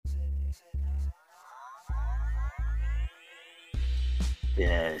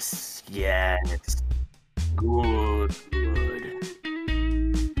Yes, yes. Good, good.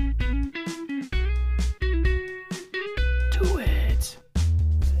 Do it.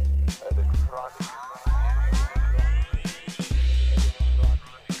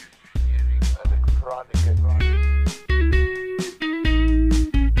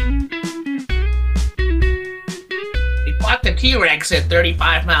 He fought the T-Rex at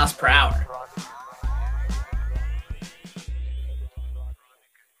 35 miles per hour.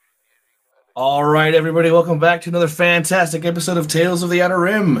 All right, everybody, welcome back to another fantastic episode of Tales of the Outer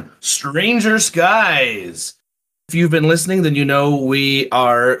Rim, Stranger Skies. If you've been listening, then you know we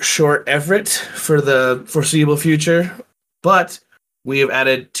are short effort for the foreseeable future, but we have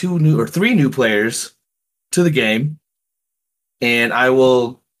added three new players to the game, and I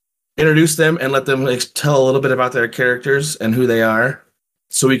will introduce them and let them tell a little bit about their characters and who they are,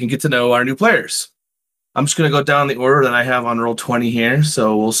 so we can get to know our new players. I'm just going to go down the order that I have on Roll20 here.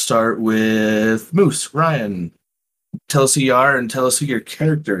 So we'll start with Moose. Ryan, tell us who you are and tell us who your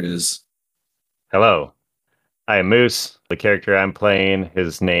character is. Hello, I am Moose. The character I'm playing,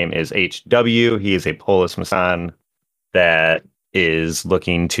 his name is HW. He is a Polis Masan that is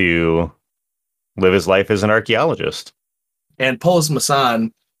looking to live his life as an archaeologist. And Polis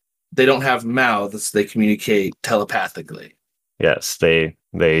Masan, they don't have mouths. They communicate telepathically. Yes, they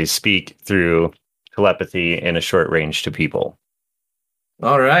speak through telepathy in a short range to people.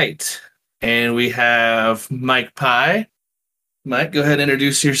 All right. And we have Mike Pye. Mike, go ahead and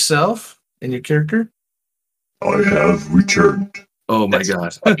introduce yourself and your character. I have returned. Oh my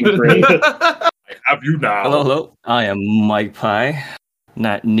God. Fucking great. I have you now. Hello. I am Mike Pye.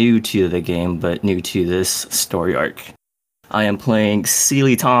 Not new to the game, but new to this story arc. I am playing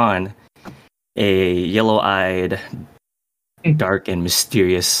Seely Ton, a yellow-eyed, dark and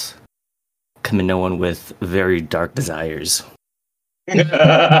mysterious Kaminoan with very dark desires.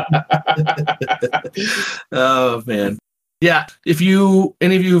 Oh man. Yeah, if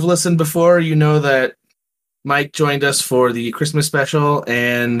any of you have listened before, you know that Mike joined us for the Christmas special,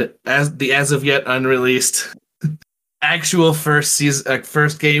 and as of yet unreleased actual first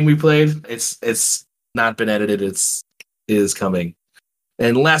game we played, it's not been edited, it is coming.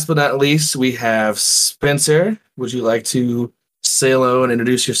 And last but not least, we have Spencer. Would you like to say hello and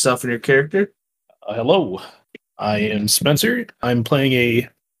introduce yourself and your character? Hello, I am Spencer. I'm playing a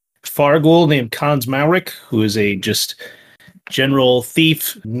Fargul named Kans Maurik, who is a just general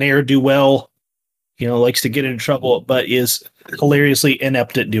thief, ne'er-do-well, likes to get into trouble, but is hilariously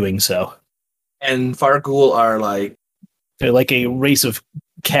inept at doing so. And Fargul are they're like a race of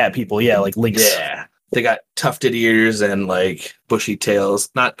cat people, like lynx. Yeah. They got tufted ears and bushy tails.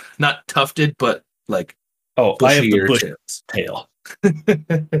 Not tufted, but I have the bush tails. tail.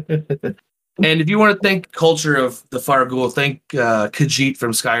 And if you want to think culture of the Fargul, think Khajiit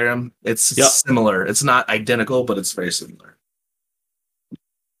from Skyrim. It's similar. It's not identical, but it's very similar.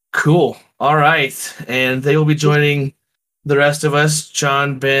 Cool. All right. And they will be joining the rest of us,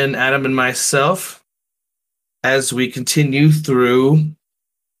 John, Ben, Adam, and myself, as we continue through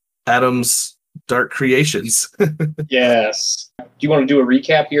Adam's dark creations. Yes. Do you want to do a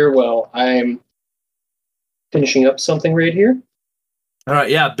recap here? Well, I'm finishing up something right here. All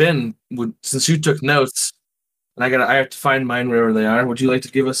right, yeah, Ben, since you took notes, and I have to find mine wherever they are. Would you like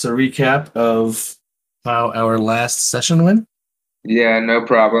to give us a recap of how our last session went? Yeah, no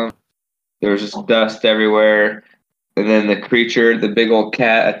problem. There was just dust everywhere. And then the creature, the big old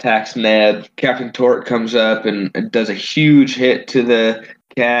cat, attacks Ned. Captain Torque comes up and does a huge hit to the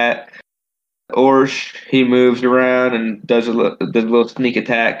cat. Orsh, he moves around and does a little sneak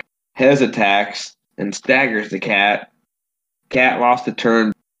attack. Hez attacks and staggers the cat. Cat lost a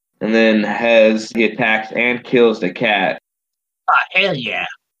turn, and then he attacks and kills the cat. Oh, hell yeah.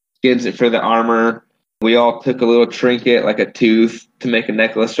 Skins it for the armor. We all took a little trinket, like a tooth, to make a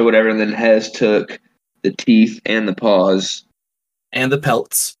necklace or whatever, and then Hez took the teeth and the paws. And the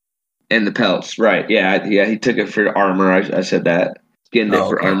pelts. And the pelts, right. Yeah, he took it for armor. I said that. Skinned it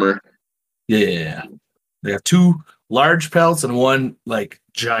for armor. Yeah. They have two large pelts and one,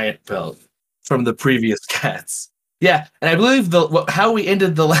 giant pelt from the previous cats. Yeah, and I believe how we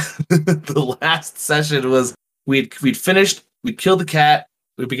ended the last session was we'd finished, we killed the cat,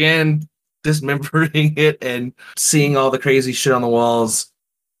 we began dismembering it and seeing all the crazy shit on the walls.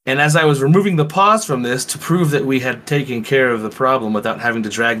 And as I was removing the paws from this to prove that we had taken care of the problem without having to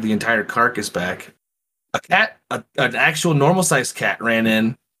drag the entire carcass back, an actual normal-sized cat ran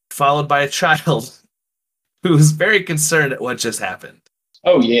in, followed by a child who was very concerned at what just happened.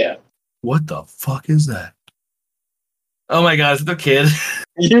 Oh, yeah. What the fuck is that? Oh my God, it's the kid.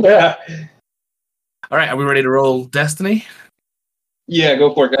 Yeah. All right, are we ready to roll Destiny? Yeah,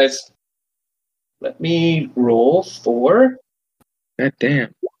 go for it, guys. Let me roll for. God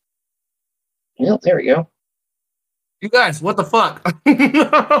damn. Well, there we go. You guys, what the fuck?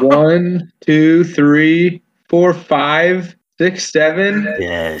 1, 2, 3, 4, 5, 6, 7.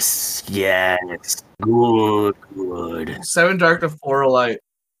 Yes, yes. Good, good. 7 dark to 4 light.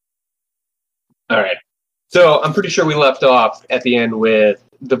 All right. So I'm pretty sure we left off at the end with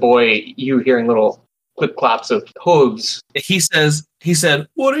the boy, you hearing little clip clops of hooves. He said,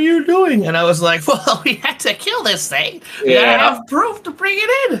 "What are you doing?" And I was like, "Well, we had to kill this thing. We gotta have proof to bring it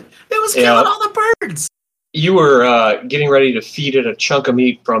in. It was killing all the birds." You were getting ready to feed it a chunk of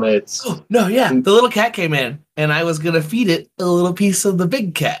meat from its. Oh, no, yeah. The little cat came in, and I was gonna feed it a little piece of the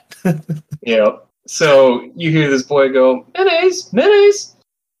big cat. Yeah. So you hear this boy go, Mayonnaise,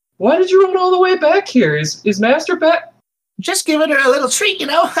 why did you run all the way back here? Is Master back? Just giving her a little treat, you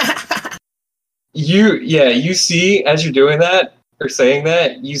know. You see, as you're doing that, or saying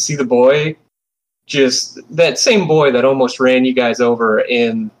that, you see the boy, just that same boy that almost ran you guys over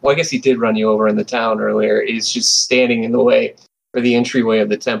I guess he did run you over in the town earlier, is just standing in the way for the entryway of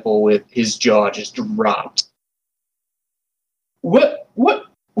the temple with his jaw just dropped. What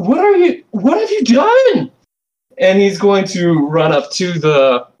have you done? And he's going to run up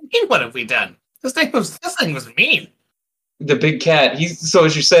to What have we done? This thing was mean. the big cat. So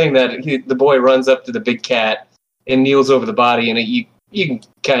as you're saying that, the boy runs up to the big cat and kneels over the body, and you can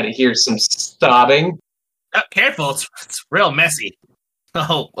kind of hear some sobbing. Oh, careful, it's real messy.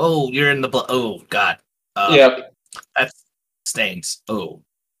 Oh, you're in the blood. Oh, God. Yep. That's stains. Oh.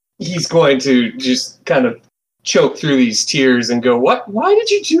 He's going to just kind of choke through these tears and go, "What? Why did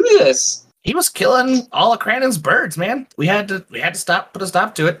you do this?" He was killing all of Kranon's birds, man. We had to put a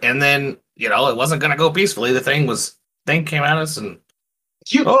stop to it, and then it wasn't gonna go peacefully. The thing came at us, and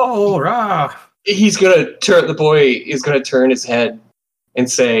The boy is gonna turn his head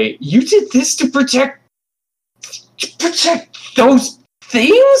and say, "You did this to protect those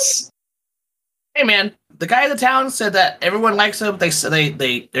things?" Hey, man, the guy in the town said that everyone likes him.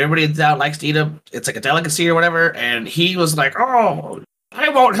 Everybody in the town likes to eat him. It's like a delicacy or whatever. And he was like, "Oh, I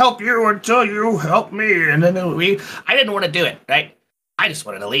won't help you until you help me." And then I didn't want to do it, right? I just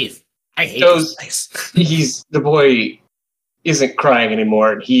wanted to leave. I hate this place. The boy isn't crying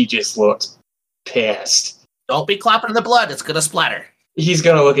anymore, and he just looks pissed. Don't be clopping in the blood. It's gonna splatter. He's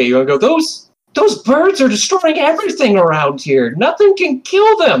gonna look at you and go, Those birds are destroying everything around here. Nothing can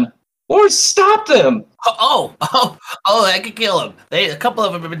kill them or stop them." Oh, I could kill them. A couple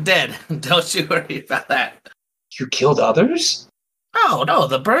of them have been dead. Don't you worry about that. You killed others? No,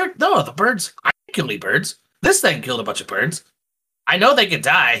 the birds. I didn't kill any birds. This thing killed a bunch of birds. I know they could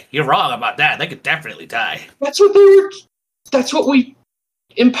die. You're wrong about that. They could definitely die. That's what we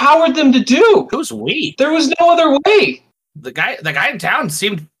empowered them to do. Who's we? There was no other way. The guy in town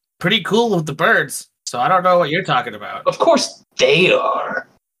seemed pretty cool with the birds, so I don't know what you're talking about. Of course they are.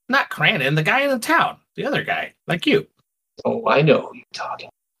 Not Kranon, the guy in the town. The other guy, like you. Oh, I know who you're talking.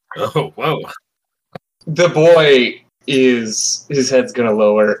 Oh, whoa. The boy his head's gonna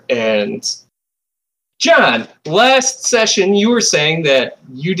lower, and John, last session you were saying that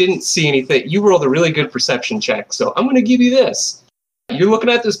you didn't see anything. You rolled a really good perception check, so I'm gonna give you this. You're looking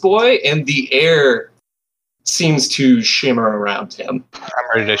at this boy, and the air seems to shimmer around him. I'm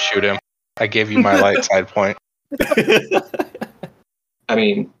ready to shoot him. I gave you my light side point. I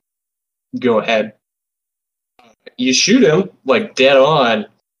mean, go ahead. You shoot him, like, dead on,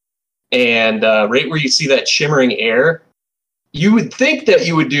 and right where you see that shimmering air, you would think that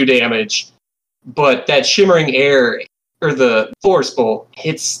you would do damage, but that shimmering air, or the force bolt,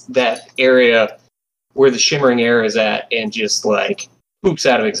 hits that area where the shimmering air is at and just, like, poops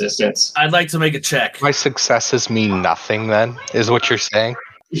out of existence. I'd like to make a check. My successes mean nothing then, is what you're saying?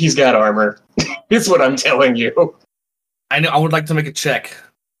 He's got armor. It's what I'm telling you. I know. I would like to make a check.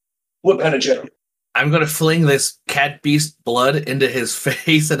 What kind of check? I'm going to fling this cat beast blood into his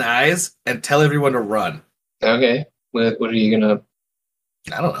face and eyes and tell everyone to run. Okay. What are you going to...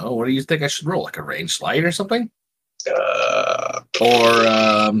 I don't know. What do you think I should roll? Like a range slide or something?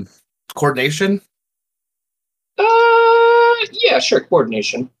 Or coordination? Yeah, sure.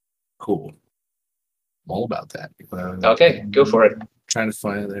 Coordination. Cool. I'm all about that. Okay, go for it. Trying to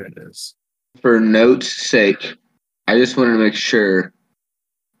find... There it is. For note's sake, I just wanted to make sure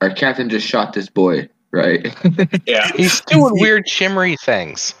our captain just shot this boy, right? Yeah. He's doing weird shimmery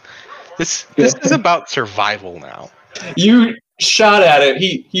things. This is about survival now. You shot at him.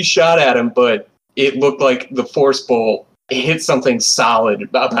 He shot at him, but it looked like the force bolt hit something solid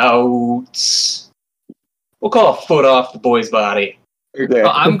about, we'll call a foot off the boy's body.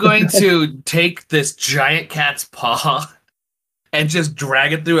 Well, I'm going to take this giant cat's paw and just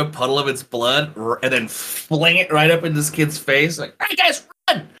drag it through a puddle of its blood, and then fling it right up in this kid's face. Like, hey guys,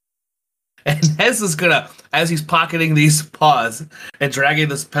 run! And Hez is gonna, as he's pocketing these paws and dragging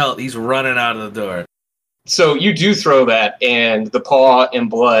this pelt, he's running out of the door. So you do throw that, and the paw and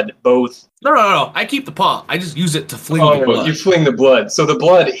blood both. No. I keep the paw. I just use it to fling the blood. You fling the blood. So the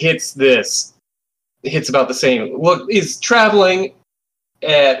blood hits this. It hits about the same. Well, is traveling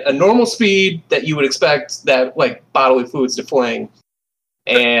at a normal speed that you would expect that like bodily fluids to fling,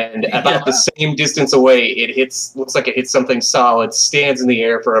 and about the same distance away, it hits. Looks like it hits something solid. Stands in the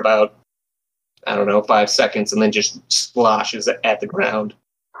air for about, I don't know, 5 seconds, and then just splashes at the ground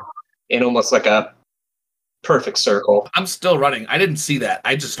in almost like a perfect circle. I'm still running. I didn't see that.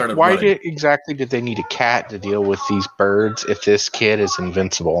 I just started Why running. exactly did they need a cat to deal with these birds if this kid is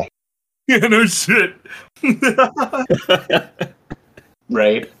invincible? Yeah, no shit.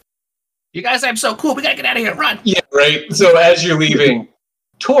 Right? You guys, I'm so cool. We gotta get out of here. Run. Yeah, right. So as you're leaving,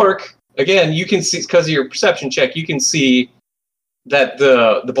 Torque, again, you can see, because of your perception check, you can see that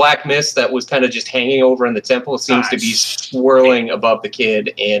the black mist that was kind of just hanging over in the temple seems to be swirling above the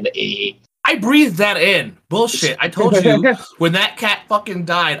kid in a... I breathed that in. Bullshit. I told you, when that cat fucking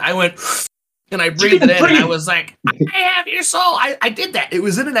died, I went, and I breathed it in, and I was like, I have your soul. I did that. It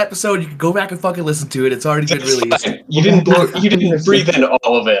was in an episode. You can go back and fucking listen to it. It's already been released. You didn't breathe in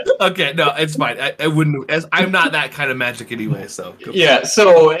all of it. Okay, no, it's fine. I wouldn't, as I'm not that kind of magic anyway, so. Yeah,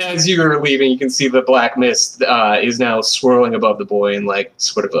 so as you're leaving, you can see the black mist is now swirling above the boy in like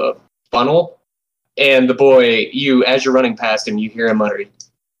sort of a funnel. And the boy, as you're running past him, you hear him mutter,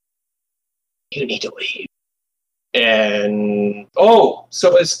 "You need to leave." And so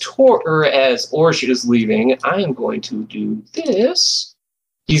as Orsh is leaving, I am going to do this.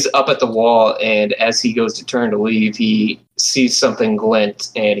 He's up at the wall, and as he goes to turn to leave, he sees something glint,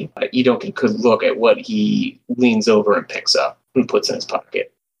 and you don't get a good look at what he leans over and picks up and puts in his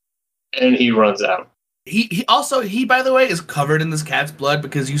pocket. And he runs out. He also, by the way, is covered in this cat's blood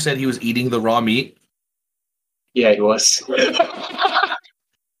because you said he was eating the raw meat. Yeah, he was.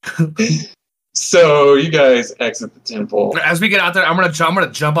 So you guys exit the temple. As we get out there, I'm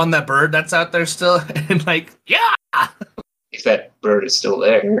gonna jump on that bird that's out there still, and like, yeah. If that bird is still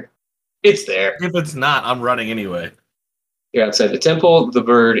there, it's there. If it's not, I'm running anyway. You're outside the temple. The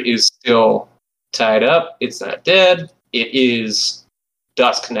bird is still tied up. It's not dead. It is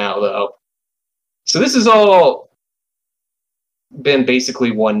dusk now, though. So this has all been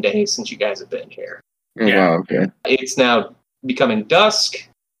basically one day since you guys have been here. Oh, wow, okay. It's now becoming dusk.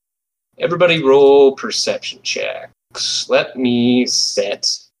 Everybody roll perception checks. Let me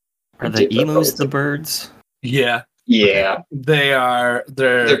set. Are the emus the birds? Yeah. Yeah. They are.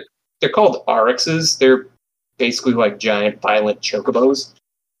 They're called oryxes. They're basically like giant violent chocobos.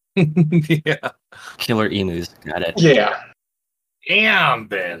 yeah. Killer emus. Got it. Yeah. Damn,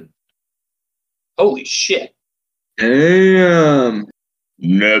 Ben. Holy shit. Damn.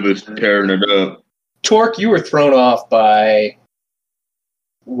 Never's tearing it up. Torque, you were thrown off by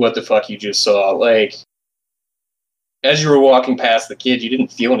what the fuck you just saw. Like, as you were walking past the kid, you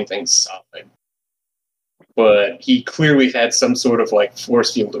didn't feel anything solid. But he clearly had some sort of, like,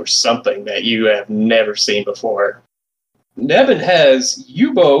 force field or something that you have never seen before. Nevin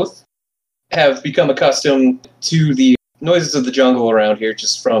you both have become accustomed to the noises of the jungle around here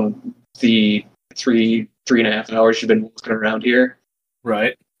just from the 3.5 hours you've been walking around here.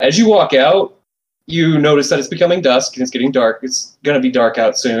 Right. As you walk out, you notice that it's becoming dusk and it's getting dark. It's going to be dark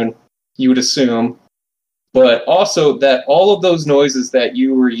out soon, you would assume. But also that all of those noises that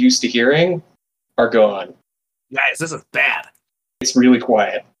you were used to hearing are gone. Guys, this is bad. It's really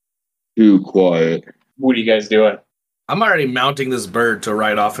quiet. Too quiet. What are you guys doing? I'm already mounting this bird to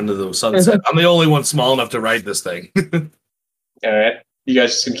ride off into the sunset. I'm the only one small enough to ride this thing. All right. You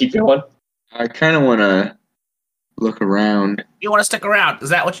guys just going to keep going? I kind of want to look around. You want to stick around? Is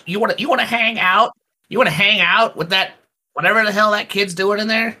that what you want? You want to hang out? You want to hang out with that whatever the hell that kid's doing in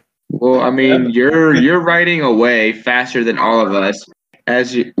there? Well, I mean, you're riding away faster than all of us.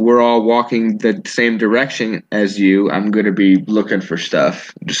 As we're all walking the same direction as you, I'm going to be looking for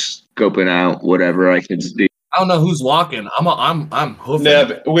stuff, just scoping out whatever I can see. I don't know who's walking. I'm hoofing.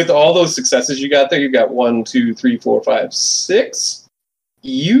 Nev, with all those successes you got there, you got 1, 2, 3, 4, 5, 6.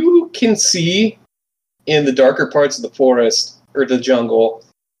 You can see in the darker parts of the forest or the jungle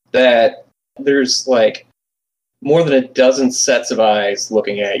that there's like more than a dozen sets of eyes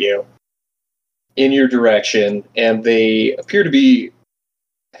looking at you in your direction, and they appear to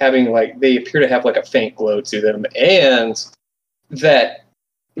have like a faint glow to them, and that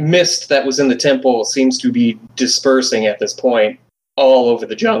mist that was in the temple seems to be dispersing at this point all over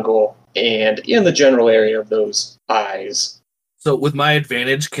the jungle and in the general area of those eyes. So with my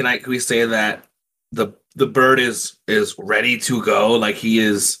advantage, can we say that the bird is ready to go? Like he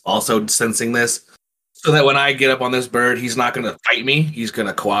is also sensing this, so that when I get up on this bird, he's not going to fight me. He's going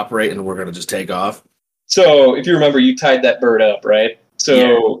to cooperate, and we're going to just take off. So if you remember, you tied that bird up, right?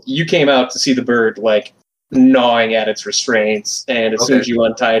 So you came out to see the bird like gnawing at its restraints, and as soon as you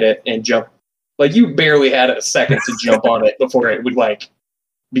untied it and jumped, like you barely had a second to jump on it before it would like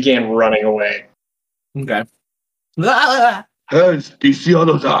began running away. Okay. Hey, do you see all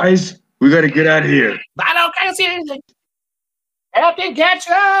those eyes? We gotta get out of here. Can't see anything. Captain, catch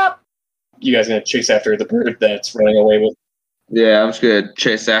up! You guys gonna chase after the bird that's running away with? Yeah, I'm just gonna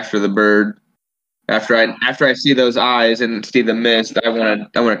chase after the bird. After I see those eyes and see the mist, I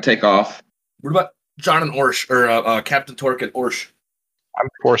wanna take off. What about John and Orsh, or Captain Torque and Orsh? I'm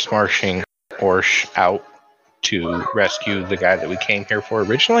force marching Orsh out to rescue the guy that we came here for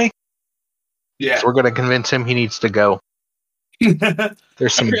originally. Yeah. So we're going to convince him he needs to go.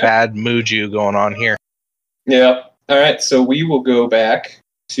 There's some bad muju going on here. Yeah. All right. So we will go back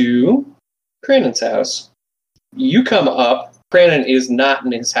to Kranon's house. You come up. Kranon is not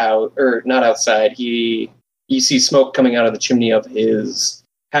in his house, or not outside. You see smoke coming out of the chimney of his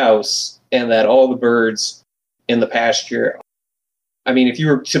house, and that all the birds in the pasture. I mean, if you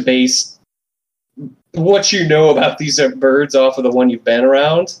were to base what you know about these birds off of the one you've been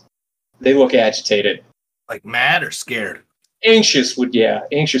around, they look agitated. Like mad or scared? Anxious would be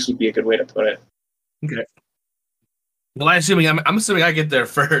a good way to put it. Okay. Well, I'm assuming I get there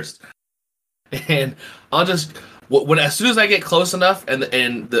first, and I'll just when as soon as I get close enough,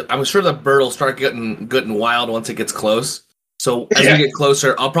 I'm sure the bird will start getting good and wild once it gets close. So as we get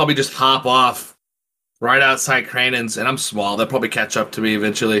closer, I'll probably just hop off right outside Kranon's, and I'm small. They'll probably catch up to me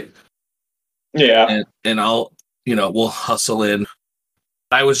eventually. Yeah, and I'll we'll hustle in.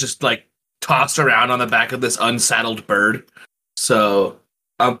 I was just like tossed around on the back of this unsaddled bird, so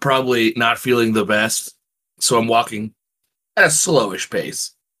I'm probably not feeling the best. So I'm walking at a slowish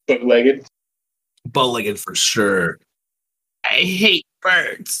pace. Bow-legged for sure. I hate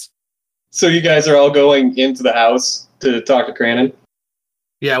birds. So you guys are all going into the house to talk to Kranon?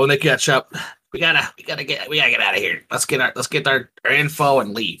 Yeah, when they catch up, we gotta get out of here. Let's get our info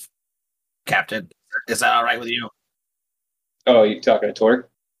and leave. Captain, is that all right with you? Oh, you talking to Torque?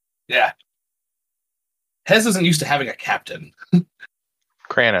 Yeah. Hez isn't used to having a captain.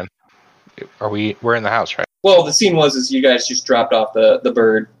 Kranon, we're in the house, right? Well, the scene was you guys just dropped off the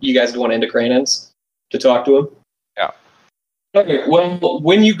bird. You guys went into Kranon's to talk to him? Yeah. Okay, well,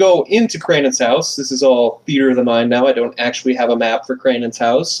 when you go into Kranon's house, this is all theater of the mind now. I don't actually have a map for Kranon's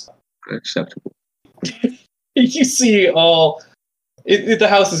house. Acceptable. You see the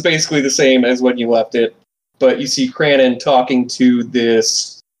house is basically the same as when you left it, but you see Kranon talking to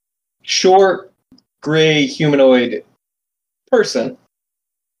this short, gray, humanoid person.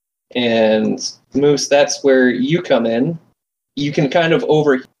 And Moose, that's where you come in. You can kind of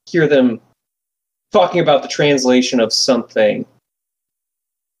overhear them talking about the translation of something.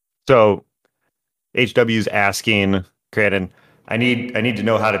 So HW's asking Kranon, I need to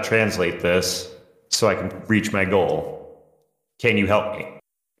know how to translate this so I can reach my goal. Can you help me?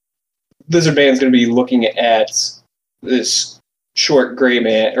 Lizard Man's going to be looking at this short gray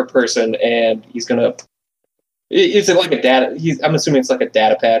man or person, and he's going to. Is it like a data? I'm assuming it's like a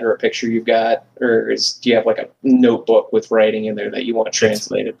data pad or a picture you've got, or do you have like a notebook with writing in there that you want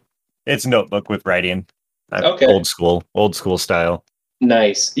translated? It's a notebook with writing. Okay. Old school style.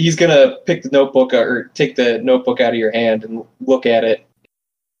 Nice. He's going to pick the notebook or take the notebook out of your hand and look at it.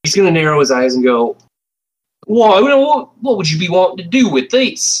 He's going to narrow his eyes and go, "Why? What would you be wanting to do with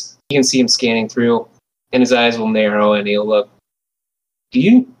these?" You can see him scanning through, and his eyes will narrow, and he'll look. Do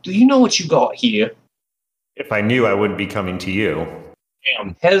you know what you got here? If I knew, I wouldn't be coming to you.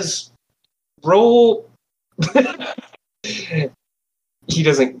 Damn. Roll. He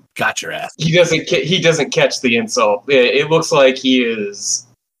doesn't. Got your ass. He doesn't catch the insult. It looks like he is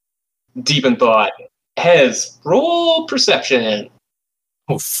deep in thought. Roll perception.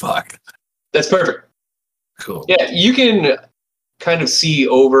 Oh fuck. That's perfect. Cool. Yeah, you can kind of see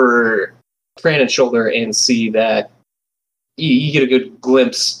over Kranon's shoulder and see that you get a good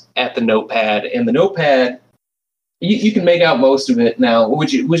glimpse at the notepad. And the notepad, you can make out most of it now,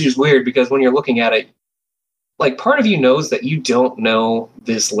 which is weird because when you're looking at it, like part of you knows that you don't know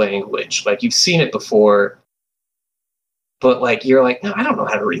this language. Like you've seen it before, but like you're like, no, I don't know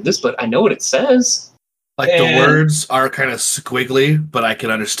how to read this, but I know what it says. Like the words are kind of squiggly, but I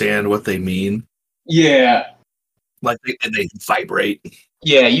can understand what they mean. Yeah. Like they vibrate.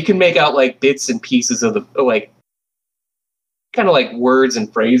 Yeah, you can make out like bits and pieces of the like kind of like words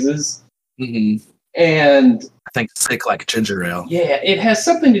and phrases. Mm-hmm. And I think thick like ginger ale. yeah, it has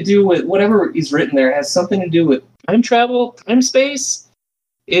something to do with whatever is written there has something to do with time travel, time space.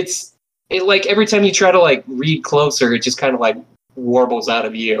 It like every time you try to like read closer, it just kind of like warbles out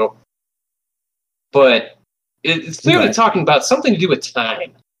of you. But it's clearly talking about something to do with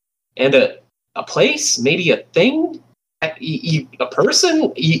time and a place, maybe a thing, a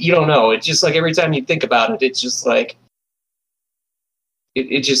person. You don't know. It's just like every time you think about it, it's just like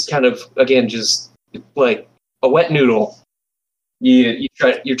it just kind of again just like a wet noodle. You're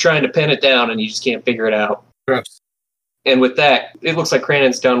trying to pin it down and you just can't figure it out. Gross. And with that, it looks like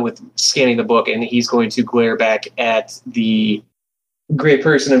Kranon's done with scanning the book, and he's going to glare back at the gray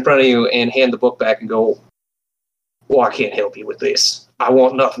person in front of you and hand the book back and go, "Well, I can't help you with this. I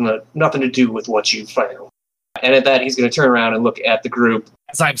want nothing to do with what you found." And at that, he's going to turn around and look at the group.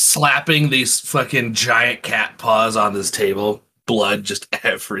 As I'm slapping these fucking giant cat paws on this table, blood just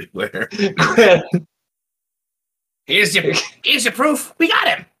everywhere. Here's your proof. We got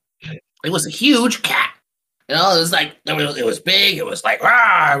him. It was a huge cat. You know, it was like it was big. It was like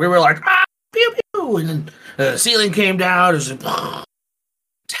rah. We were like pew pew, and then the ceiling came down. It was like,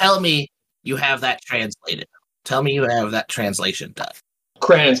 tell me you have that translated. Tell me you have that translation done.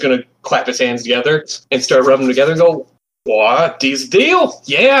 Kranon's going to clap his hands together and start rubbing them together and go, "What is the deal?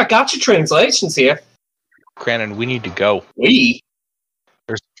 Yeah, I got your translations here." Kranon, we need to go.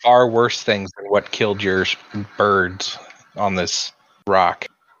 There's far worse things than what killed your birds on this rock.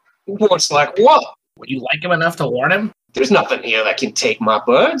 What's like what? Would you like him enough to warn him? There's nothing here that can take my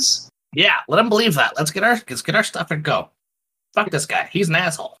birds. Yeah, let him believe that. Let's get our stuff and go. Fuck this guy. He's an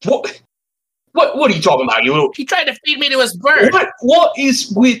asshole. What are you talking about, you little... He tried to feed me to his bird. What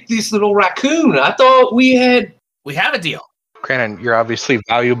is with this little raccoon? I thought we have a deal. Kranon, you're obviously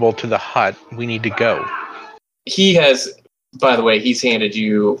valuable to the hut. We need to go. He has, by the way, he's handed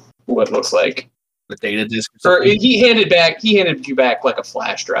you what looks like the data disk. Or he handed you back like a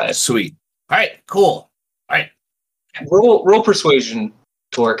flash drive. Sweet. All right, cool. All right. Roll persuasion,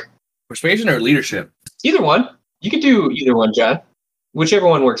 Torque. Persuasion or leadership? Either one. You could do either one, John. Whichever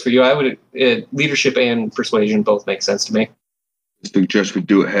one works for you. I would leadership and persuasion both make sense to me. Let's suggest we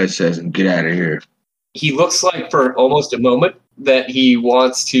do what Hez says and get out of here. He looks like for almost a moment that he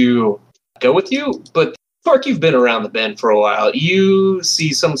wants to go with you, but Torque, you've been around the bend for a while. You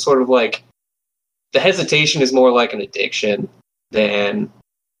see some sort of like the hesitation is more like an addiction than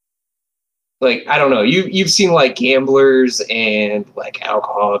like, I don't know. You've seen like gamblers and like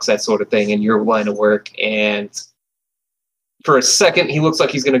alcoholics, that sort of thing in your line of work. And for a second, he looks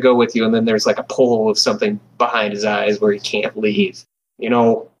like he's going to go with you. And then there's like a pull of something behind his eyes where he can't leave. You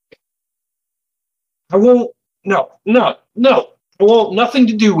know, I won't. No. I want nothing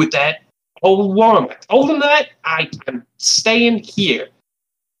to do with that. Told him that I'm staying here.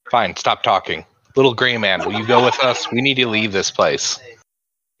 Fine, stop talking. Little gray man, will you go with us? We need to leave this place.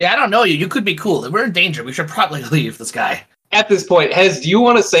 Yeah, I don't know you. You could be cool. We're in danger. We should probably leave this guy. At this point, Hez, do you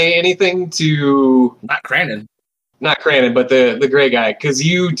want to say anything to... Not Kranon, but the gray guy, because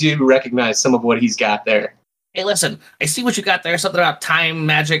you do recognize some of what he's got there. Hey, listen, I see what you got there. Something about time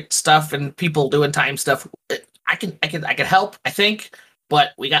magic stuff and people doing time stuff. I can help, I think,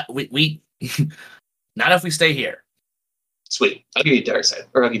 but we not if we stay here. Sweet. I'll give you a dark side,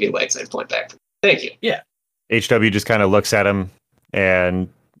 or I'll give you a light side point back. Thank you. Yeah. HW just kind of looks at him, and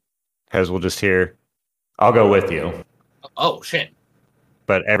Hez will just hear, "I'll go with you." Oh, shit.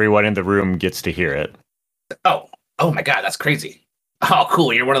 But everyone in the room gets to hear it. Oh my God, that's crazy. Oh,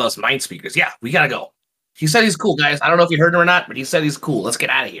 cool. You're one of those mind speakers. Yeah, we gotta go. He said he's cool, guys. I don't know if you heard him or not, but he said he's cool. Let's get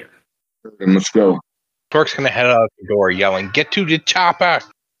out of here. Let's go. Torque's gonna head out the door yelling, "Get to the chopper!"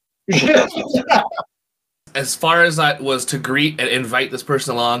 As far as that was to greet and invite this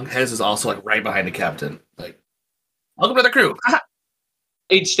person along, Hez is also like right behind the captain. Like, welcome to the crew.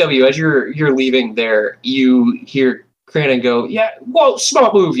 HW, as you're leaving there, you hear Kranon go, "Yeah, well,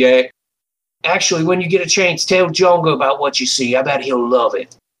 smart move, yeah. Actually, when you get a chance, tell Jonga about what you see. I bet he'll love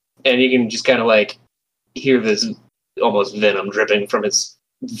it." And you can just kind of like hear this almost venom dripping from his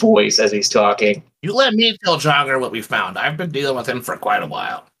voice as he's talking. You let me tell Jonga what we found. I've been dealing with him for quite a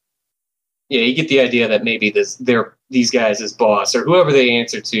while. Yeah, you get the idea that maybe these guys, his boss, or whoever they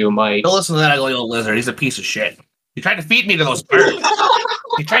answer to, might... Don't listen to that ugly old lizard. He's a piece of shit. He tried to feed me to those birds.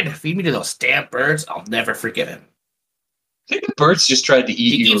 He tried to feed me to those damn birds. I'll never forgive him. I think the birds just tried to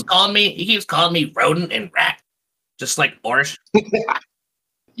eat you. He keeps calling me rodent and rat. Just like Orsh.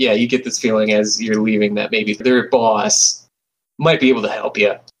 Yeah, you get this feeling as you're leaving that maybe their boss might be able to help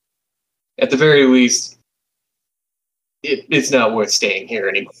you. At the very least, it's not worth staying here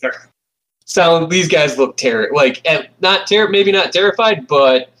anymore. So these guys look maybe not terrified,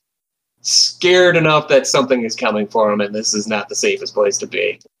 but scared enough that something is coming for him, and this is not the safest place to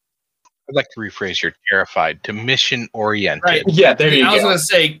be. I'd like to rephrase your terrified to mission oriented. Right. Yeah, there you I was go. going to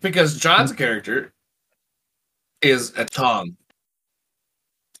say, because John's character is a Tong.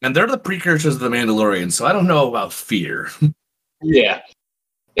 And they're the precursors of the Mandalorian, so I don't know about fear. Yeah.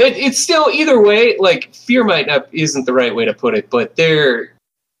 It's still, either way, like, fear isn't the right way to put it, but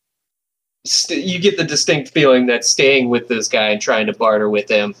you get the distinct feeling that staying with this guy and trying to barter with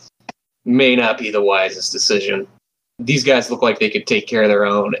him may not be the wisest decision. These guys look like they could take care of their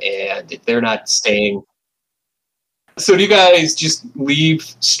own, and they're not staying. So do you guys just leave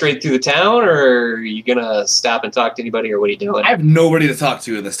straight through the town, or are you going to stop and talk to anybody, or what are you doing? I have nobody to talk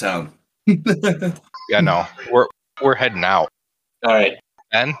to in this town. Yeah, no, we're heading out. All right.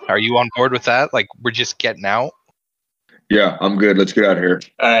 Ben, are you on board with that? Like, we're just getting out? Yeah, I'm good. Let's get out of here.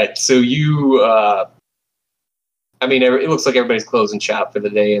 All right, so you, it looks like everybody's closing shop for the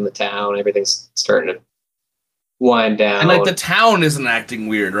day in the town. Everything's starting to wind down. And like the town isn't acting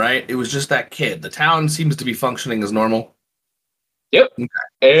weird, right? It was just that kid. The town seems to be functioning as normal. Yep. Okay.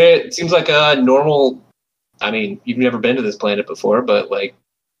 It seems like a normal, you've never been to this planet before, but like,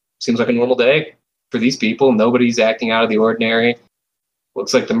 seems like a normal day for these people. Nobody's acting out of the ordinary.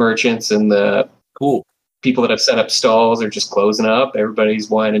 Looks like the merchants and the people that have set up stalls are just closing up. Everybody's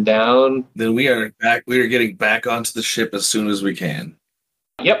winding down. Then we are back. We are getting back onto the ship as soon as we can.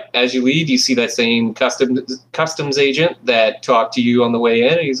 Yep. As you leave, you see that same customs agent that talked to you on the way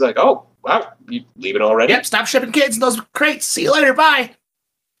in, and he's like, "Oh, wow, you leave it already?" Yep. Stop shipping kids in those crates. See you later. Bye.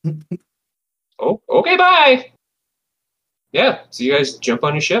 Oh, okay. Bye. Yeah. So you guys jump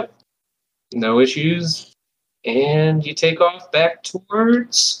on your ship. No issues. And you take off back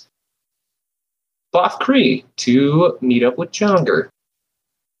towards Both Cree to meet up with Jonger.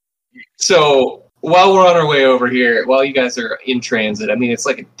 So while we're on our way over here, while you guys are in transit, it's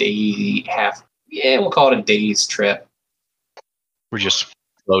like a day half. Yeah, we'll call it a day's trip. We're just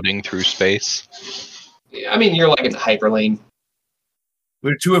floating through space. You're like in the hyperlane.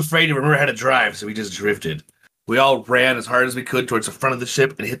 We were too afraid to remember how to drive, so we just drifted. We all ran as hard as we could towards the front of the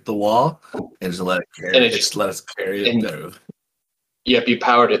ship and hit the wall, and just let it carry. And just let us carry it. Go. Yep, you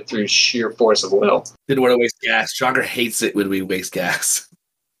powered it through sheer force of will. Didn't want to waste gas. Jonger hates it when we waste gas.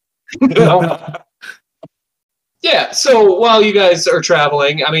 Yeah, so while you guys are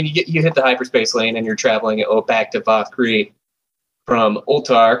traveling, you hit the hyperspace lane and you're traveling back to Both Cree from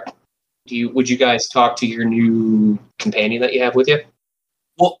Ultar. Would you guys talk to your new companion that you have with you?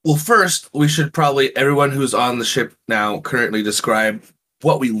 Well, first we should probably everyone who's on the ship now currently describe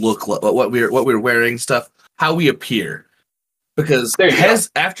what we look like, what we're wearing, stuff, how we appear, because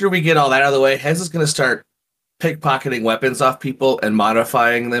after we get all that out of the way, Hez is going to start pickpocketing weapons off people and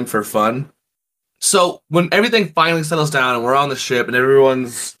modifying them for fun. So when everything finally settles down and we're on the ship and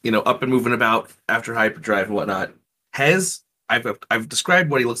everyone's up and moving about after hyperdrive and whatnot, Hez, I've described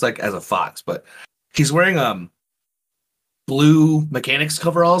what he looks like as a fox, but he's wearing blue mechanics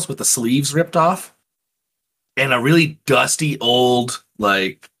coveralls with the sleeves ripped off and a really dusty old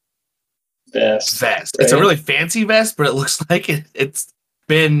vest. Right? It's a really fancy vest, but it looks like it's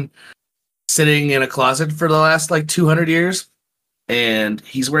been sitting in a closet for the last 200 years, and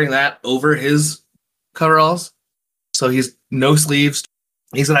he's wearing that over his coveralls. So he's no sleeves.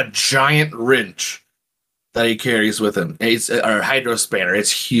 He's got a giant wrench that he carries with him. It's a hydro spanner.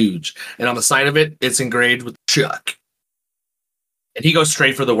 It's huge, and on the side of it, it's engraved with Chuck. And he goes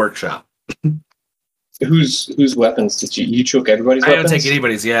straight for the workshop. Whose weapons did you took everybody's weapons? I didn't take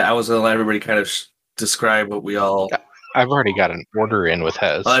anybody's yet. I was going to let everybody kind of describe what we all. I've already got an order in with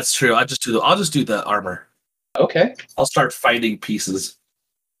Hez. Oh, that's true. I'll just do the armor. Okay. I'll start finding pieces.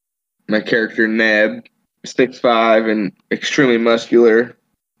 My character Neb, 6'5" and extremely muscular.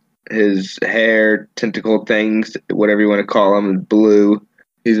 His hair, tentacle things, whatever you want to call them, is blue.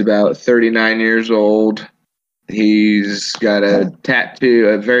 He's about 39 years old. He's got a tattoo,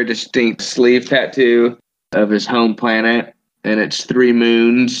 a very distinct sleeve tattoo of his home planet, and it's 3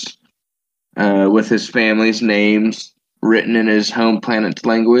 moons with his family's names written in his home planet's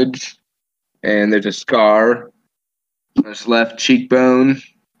language. And there's a scar on his left cheekbone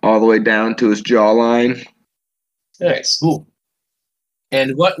all the way down to his jawline. Nice. Cool.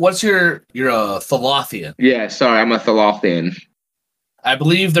 And what's you're a Thalothian? Yeah, sorry, I'm a Thalothian. I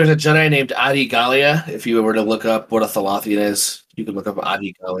believe there's a Jedi named Adi Gallia. If you were to look up what a Thalothian is, you can look up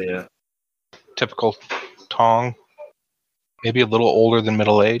Adi Gallia. Typical Tong. Maybe a little older than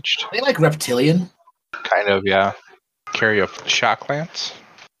middle-aged. Are they like reptilian? Kind of, yeah. Carry a shock lance.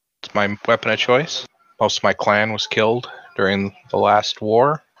 It's my weapon of choice. Most of my clan was killed during the last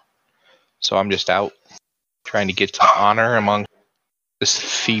war. So I'm just out trying to get some honor among this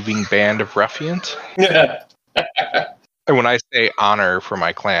thieving band of ruffians. Yeah. And when I say honor for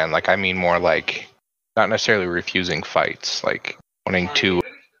my clan, like I mean more like not necessarily refusing fights, like wanting to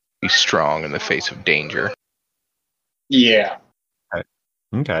be strong in the face of danger. Yeah.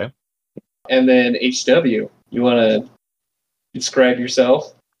 Okay. And then HW, you want to describe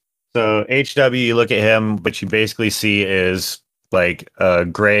yourself? So HW, you look at him, what you basically see is like a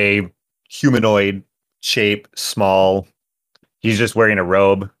gray humanoid shape, small. He's just wearing a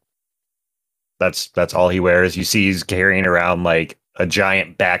robe. That's all he wears. You see he's carrying around like a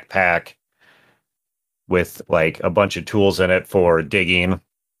giant backpack with like a bunch of tools in it for digging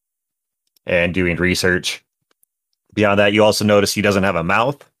and doing research. Beyond that, you also notice he doesn't have a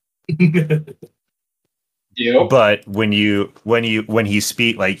mouth. Yep. But when he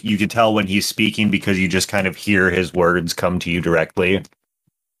speak, like you can tell when he's speaking because you just kind of hear his words come to you directly.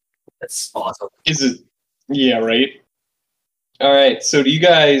 That's awesome. Is it? Yeah, right. All right. So, do you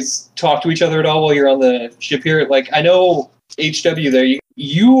guys talk to each other at all while you're on the ship here? Like, I know HW there.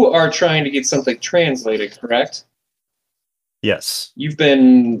 You are trying to get something translated, correct? Yes. You've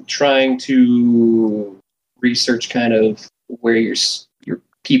been trying to research kind of where your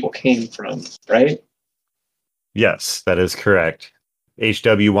people came from, right? Yes, that is correct.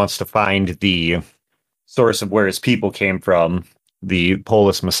 HW wants to find the source of where his people came from. The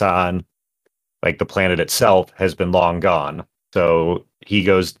Polis Masan, like the planet itself, has been long gone. So he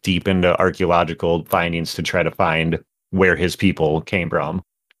goes deep into archaeological findings to try to find where his people came from.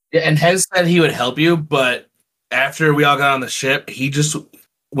 Yeah, and Hez said he would help you, but after we all got on the ship, he just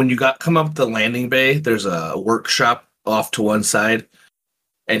when you come up the landing bay, there's a workshop off to one side,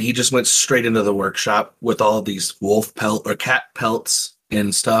 and he just went straight into the workshop with all these wolf pelt or cat pelts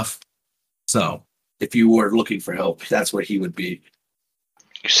and stuff. So if you were looking for help, that's where he would be.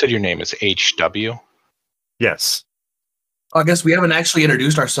 You said your name is HW? Yes. I guess we haven't actually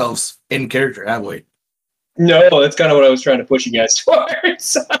introduced ourselves in character, have we? No, that's kind of what I was trying to push you guys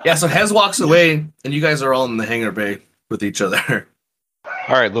towards. Yeah, so Hez walks away, and you guys are all in the hangar bay with each other.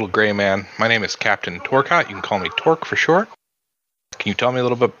 All right, little gray man. My name is Captain Torcott. You can call me Torque for short. Can you tell me a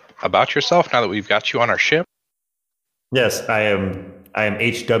little bit about yourself now that we've got you on our ship? Yes, I am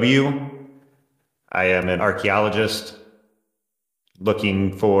HW. I am an archaeologist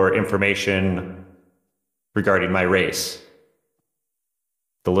looking for information regarding my race.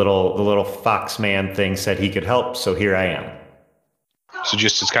 The little fox man thing said he could help, so here I am. So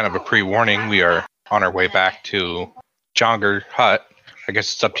just as kind of a pre-warning, we are on our way back to Jonger Hut. I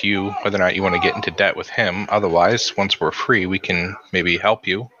guess it's up to you whether or not you want to get into debt with him. Otherwise, once we're free, we can maybe help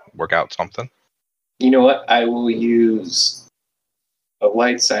you work out something. You know what? I will use a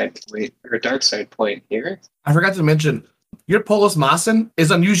light side point or a dark side point here. I forgot to mention, your Polis Masan is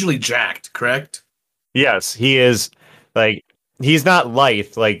unusually jacked, correct? Yes, he is. Like, he's not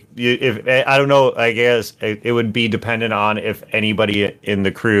lithe. Like, if I don't know, I guess it would be dependent on if anybody in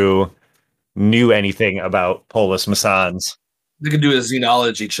the crew knew anything about Polis Masans. They could do a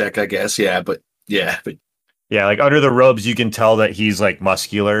xenology check, I guess. But yeah, like under the robes, you can tell that he's like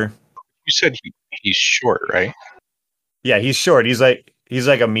muscular. You said he's short, right? Yeah, he's short. He's like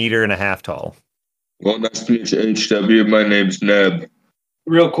 1.5 meters tall. Well, nice to meet you, HW. My name's Neb.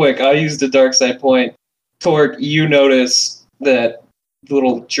 Real quick, I'll use the dark side point. Torque, you notice that the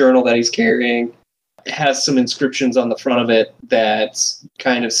little journal that he's carrying has some inscriptions on the front of it that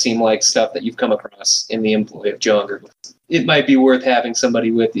kind of seem like stuff that you've come across in the employ of Jonger. It might be worth having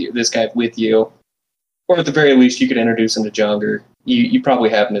somebody with you, this guy with you, or at the very least, you could introduce him to Jonger. You probably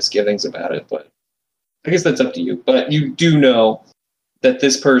have misgivings about it, but I guess that's up to you. But you do know that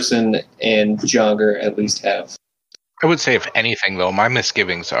this person and Jonger at least have. I would say, if anything, though, my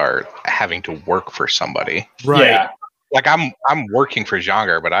misgivings are having to work for somebody. right. Yeah. Like, I'm working for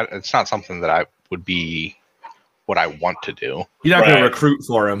Jonger, but it's not something that I would be what I want to do. You're not going to Right. recruit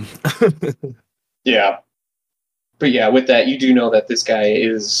for him. Yeah. But yeah, with that, you do know that this guy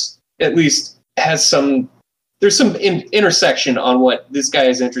is at least has some. There's some intersection on what this guy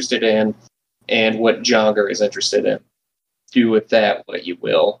is interested in and what Jonger is interested in. Do with that what you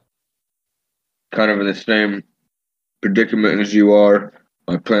will. Kind of in the same predicament as you are.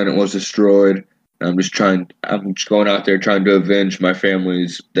 My planet was destroyed. I'm just going out there trying to avenge my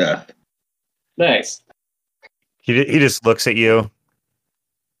family's death. Nice. He just looks at you.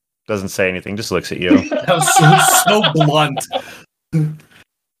 Doesn't say anything, just looks at you. That was so blunt.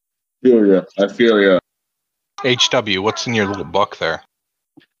 I feel ya. HW, what's in your little book there?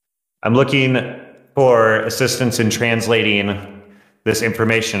 I'm looking for assistance in translating this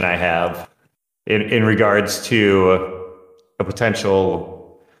information I have in regards to a potential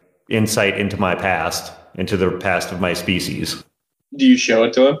insight into my past, into the past of my species. Do you show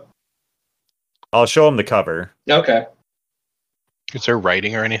it to him? I'll show him the cover. Okay. Is there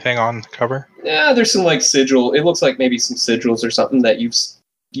writing or anything on the cover? Yeah, there's some like sigil. It looks like maybe some sigils or something that you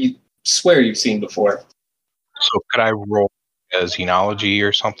swear you've seen before. So could I roll a xenology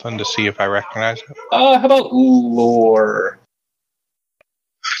or something to see if I recognize it? How about lore?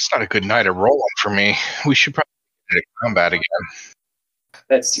 It's not a good night of rolling for me. We should probably get into combat again.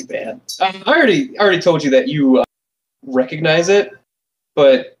 That's too bad. I already told you that you recognize it,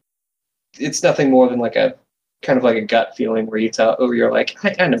 but it's nothing more than like a kind of like a gut feeling where you're like,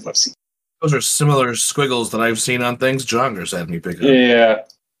 I know I've seen. Those are similar squiggles that I've seen on things Jonger's had me pick up. Yeah.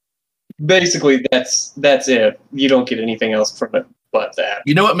 Basically, that's it. You don't get anything else from it but that.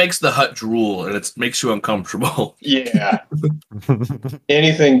 You know what makes the hut drool, and it makes you uncomfortable. Yeah.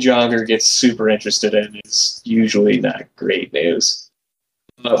 Anything Jonger gets super interested in is usually not great news.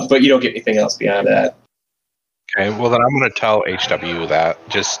 But you don't get anything else beyond that. Okay, well then I'm going to tell HW that.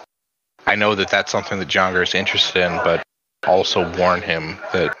 Just, I know that that's something that Jonger is interested in, but also warn him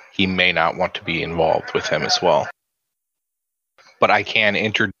that he may not want to be involved with him as well. But I can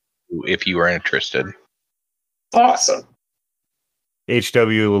introduce you if you are interested. Awesome.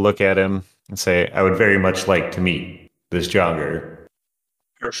 HW will look at him and say, I would very much like to meet this Jonger.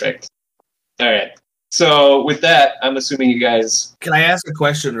 Perfect. All right. So with that, I'm assuming you guys... Can I ask a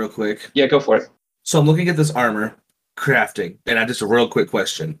question real quick? Yeah, go for it. So I'm looking at this armor, crafting, and I just a real quick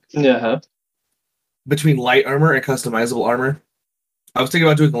question. Uh-huh. Between light armor and customizable armor, I was thinking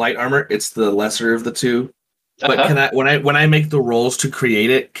about doing light armor. It's the lesser of the two. But can I when I make the rolls to create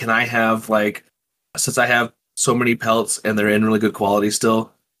it, can I have like, since I have so many pelts and they're in really good quality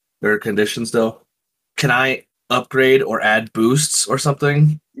still, they're condition still, can I upgrade or add boosts or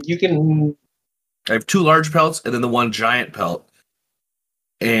something? You can... I have 2 large pelts and then the 1 giant pelt.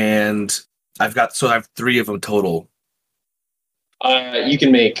 And I have 3 of them total. You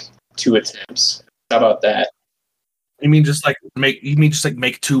can make 2 attempts. How about that? You mean just like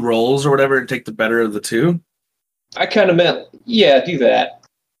make 2 rolls or whatever and take the better of the 2? I kind of meant, yeah, do that.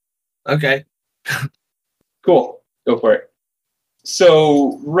 Okay. Cool. Go for it.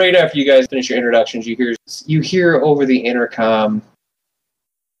 So right after you guys finish your introductions, you hear over the intercom,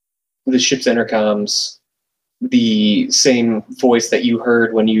 the ship's intercoms, the same voice that you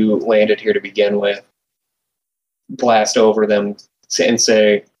heard when you landed here to begin with, blast over them and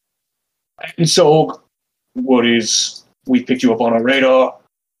say, "And so, we picked you up on our radar.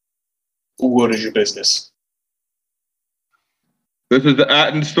 What is your business?" This is the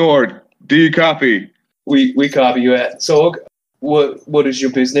Atten Sword. Do you copy? We copy you at. So, what is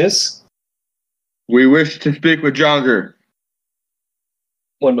your business? We wish to speak with Jonger.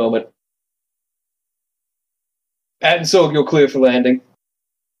 One moment. Atten Sog, you're clear for landing.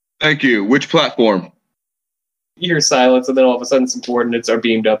 Thank you. Which platform? You hear silence, and then all of a sudden some coordinates are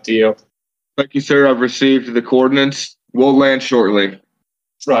beamed up to you. Thank you, sir. I've received the coordinates. We'll land shortly.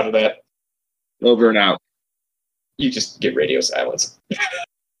 Roger that. Over and out. You just get radio silence.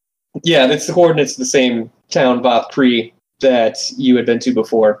 Yeah, that's the coordinates of the same town, Bath Cree, that you had been to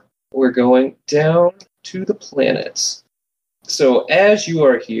before. We're going down to the planets. So as you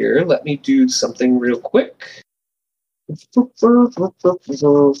are here, let me do something real quick.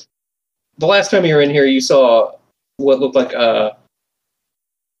 The last time you were in here, you saw what looked like there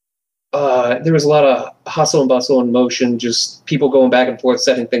was a lot of hustle and bustle and motion, just people going back and forth,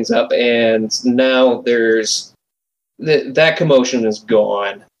 setting things up, and now there's that commotion is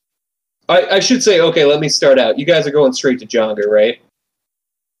gone. I should say, okay, let me start out. You guys are going straight to Jonger, right?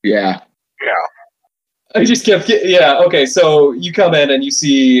 Yeah. I just kept, okay, so you come in and you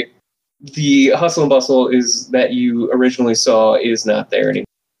see the hustle and bustle is that you originally saw is not there anymore.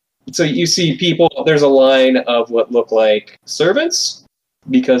 So you see people, there's a line of what look like servants,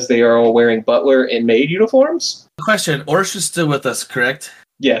 because they are all wearing butler and maid uniforms. Question, Orsh is still with us, correct?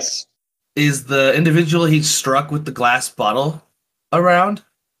 Yes. Is the individual he struck with the glass bottle around?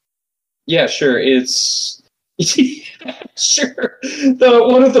 Yeah, sure. It's... sure.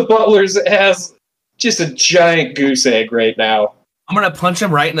 One of the butlers has just a giant goose egg right now. I'm going to punch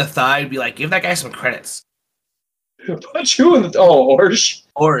him right in the thigh and be like, give that guy some credits. Punch who in the... Oh, Orsh.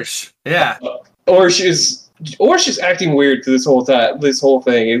 Orsh, yeah. Orsh is acting weird through this whole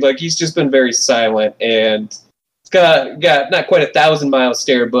thing. Like, he's just been very silent, and it's got not quite 1,000-mile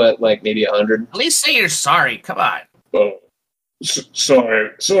stare, but like maybe 100. At least say you're sorry. Come on. Oh,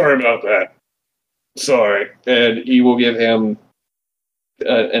 sorry about that. Sorry, and he will give him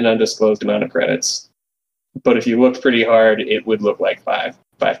an undisclosed amount of credits. But if you looked pretty hard, it would look like five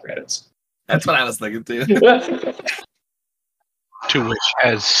credits. That's what I was thinking too. To which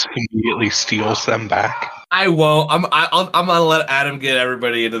Ez immediately steals them back. I won't. I'm gonna let Adam get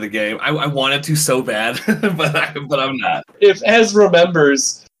everybody into the game. I wanted to so bad, but I'm not. If Ez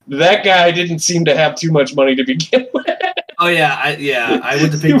remembers, that guy didn't seem to have too much money to begin with. Oh yeah, I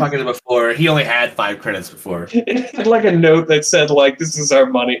went to pickpocket before. He only had 5 credits before. It had like a note that said like, "This is our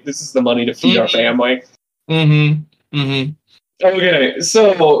money. This is the money to feed our family." Okay,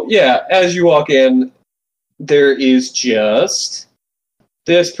 so yeah, as you walk in, there is just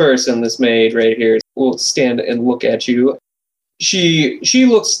this person, this maid right here, will stand and look at you. She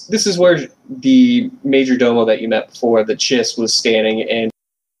looks. This is where the major domo that you met before, the Chiss, was standing, and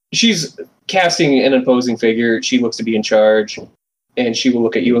she's casting an imposing figure. She looks to be in charge, and she will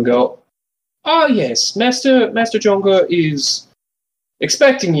look at you and go, "Ah, yes, Master Jonga is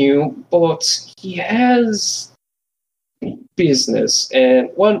expecting you, but he has business.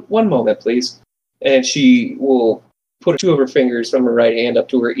 And one moment, please." And she will put 2 of her fingers from her right hand up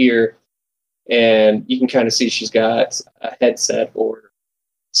to her ear, and you can kind of see she's got a headset or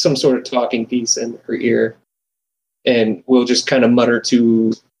some sort of talking piece in her ear, and will just kind of mutter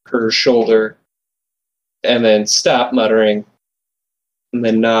to her shoulder, and then stop muttering, and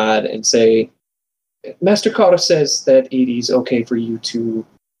then nod and say, "Master Carter says that it is okay for you to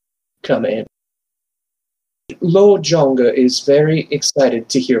come in. Lord Jonga is very excited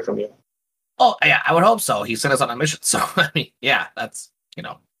to hear from you." Oh, yeah, I would hope so. He sent us on a mission. So, I mean, yeah, that's,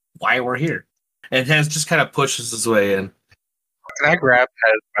 why we're here. And Hez just kind of pushes his way in. Can I grab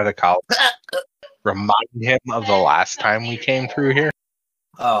Ted by the collar? Remind him of the last time we came through here?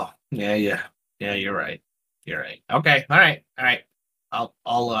 Oh, yeah, you're right. You're right. Okay, all right.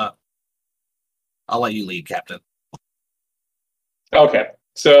 I'll let you lead, Captain. Okay,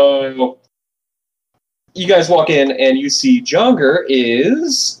 so you guys walk in and you see Jonger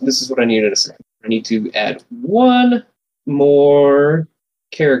is. This is what I needed to say. I need to add one more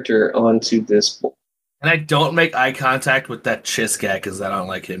character onto this board. And I don't make eye contact with that Chiss guy because I don't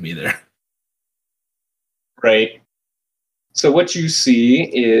like him either. Right. So what you see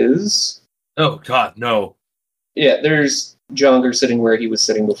is. Oh, God, no. Yeah, there's Jonger sitting where he was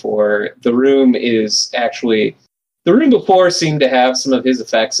sitting before. The room is actually. The room before seemed to have some of his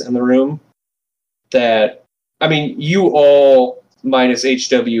effects in the room. That, I mean, you all minus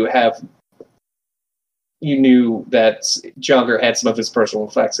HW have. You knew that Jonger had some of his personal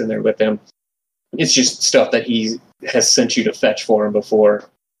effects in there with him. It's just stuff that he has sent you to fetch for him before.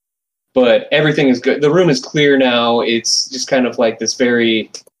 But everything is good. The room is clear now. It's just kind of like this very.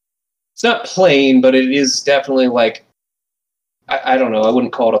 It's not plain, but it is definitely like. I don't know. I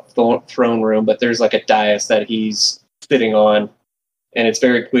wouldn't call it a throne room, but there's like a dais that he's sitting on. And it's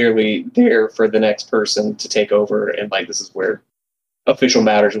very clearly there for the next person to take over. And like this is where official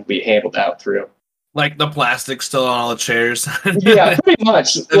matters will be handled out through. Like the plastic still on all the chairs. Yeah, pretty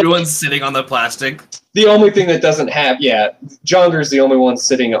much. Everyone's sitting on the plastic. The only thing that doesn't have, Jonger's the only one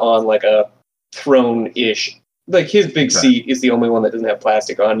sitting on like a throne-ish. Like his big seat is the only one that doesn't have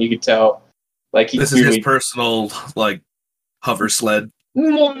plastic on. You could tell. Like this is his personal like hover sled.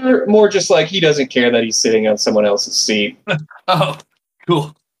 More just like he doesn't care that he's sitting on someone else's seat. Oh,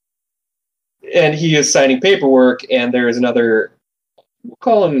 cool. And he is signing paperwork, and there is another, we'll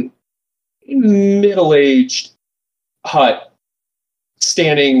call him middle-aged Hut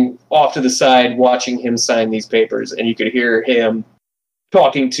standing off to the side watching him sign these papers, and you could hear him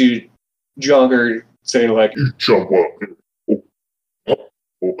talking to Jonger saying like,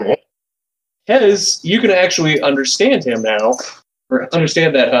 Hez, you can actually understand him now, or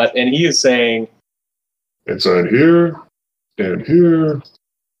understand that Hut, and he is saying, and sign here, and here,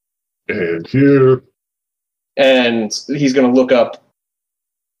 and here. And he's going to look up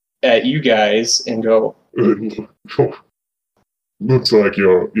at you guys and go, looks like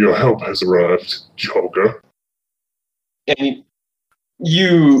your help has arrived, Joker. And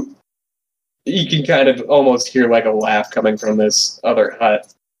you can kind of almost hear like a laugh coming from this other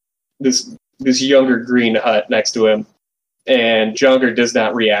Hut, this younger green Hut next to him, and Jonger does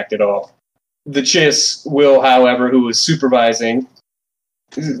not react at all. The Chiss will, however, who is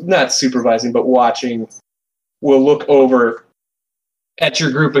not supervising, but watching, will look over at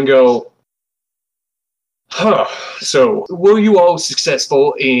your group and go, so were you all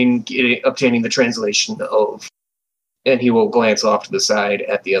successful in obtaining the translation of? And he will glance off to the side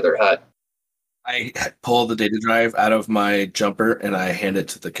at the other Hut. I pull the data drive out of my jumper and I hand it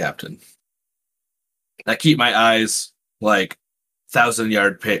to the captain. I keep my eyes like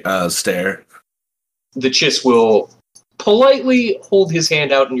 1,000-yard stare. The Chiss will politely hold his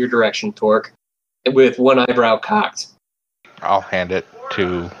hand out in your direction, Torque, with one eyebrow cocked. I'll hand it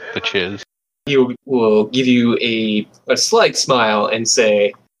to the Chiz. He will give you a slight smile and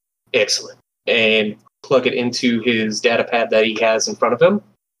say, excellent. And plug it into his data pad that he has in front of him,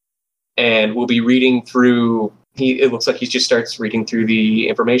 and we'll be reading through. It looks like he just starts reading through the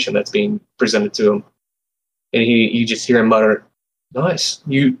information that's being presented to him, and you just hear him mutter, "Nice,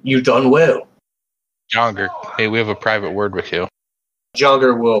 you done well." Jonger, hey, we have a private word with you.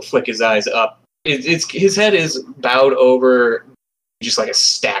 Jonger will flick his eyes up. His head is bowed over just like a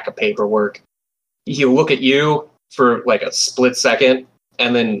stack of paperwork. He'll look at you for like a split second,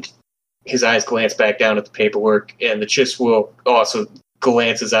 and then his eyes glance back down at the paperwork, and the Chiss will also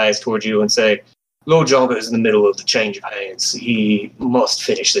glance his eyes towards you and say, Lord Jonger is in the middle of the change of hands. He must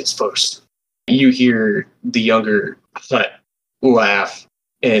finish this first. You hear the younger Hut laugh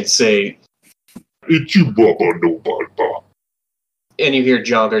and say, It's you, Baba, no Baba. and you hear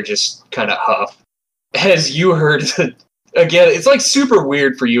Jonger just kind of huff. As you heard, again, it's like super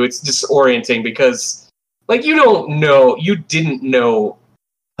weird for you. It's disorienting because, like, you didn't know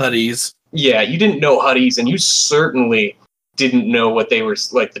Huddies. Yeah, you didn't know Huddies, and you certainly didn't know what they were,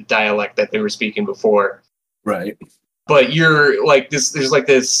 like, the dialect that they were speaking before. Right. But you're, like, there's, like,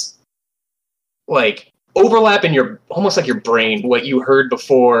 this, like, overlap in almost like your brain, what you heard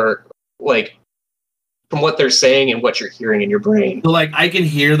before, like, from what they're saying and what you're hearing in your brain. So, like, I can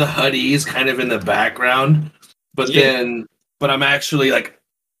hear the Huddies kind of in the background, but I'm actually, like,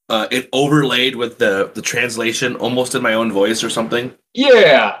 it overlaid with the translation almost in my own voice or something.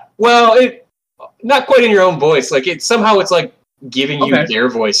 Yeah, well, not quite in your own voice. Like it's like giving you their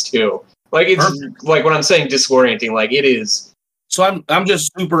voice too. Like it's like when I'm saying disorienting, like it is. So I'm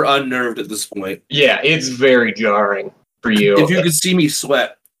just super unnerved at this point. Yeah, it's very jarring for you. If you could see me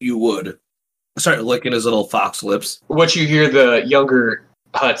sweat, you would. Start licking his little fox lips. What you hear the younger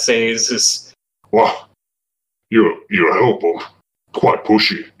Hut say is, Well, you help them. Quite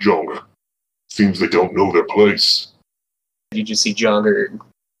pushy, Jonger. Seems they don't know their place. You just see Jonger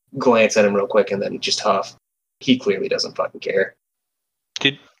glance at him real quick and then just huff. He clearly doesn't fucking care.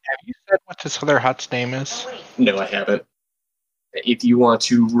 Have you said what this other Hut's name is? No, I haven't. If you want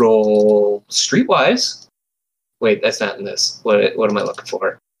to roll Streetwise, wait, that's not in this. What am I looking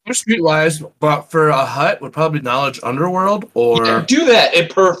for? Streetwise, but for a Hut would probably knowledge Underworld or do that.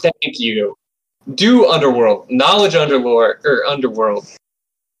 Thank you. Do Underworld, knowledge Underworld.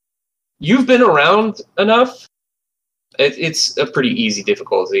 You've been around enough. It's a pretty easy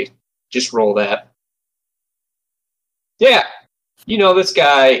difficulty. Just roll that. Yeah. You know, this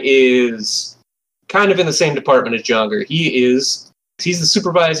guy is kind of in the same department as Jonger. He's the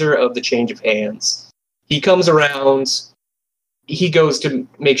supervisor of the change of hands. He comes around, he goes to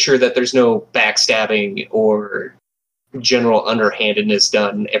make sure that there's no backstabbing or general underhandedness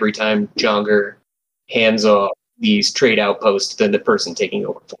done every time Jonger hands off these trade outposts to the person taking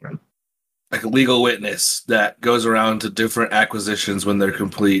over for him. Like a legal witness that goes around to different acquisitions when they're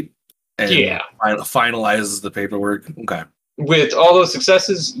complete and finalizes the paperwork. Okay. With all those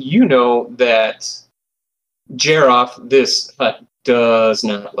successes, you know that Jeroff, this Hut, does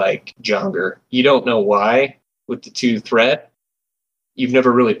not like Jonger. You don't know why with the two threat. You've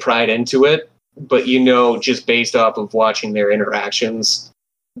never really pried into it, but you know just based off of watching their interactions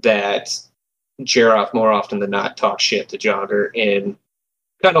that Jeroff more often than not talks shit to Jonger in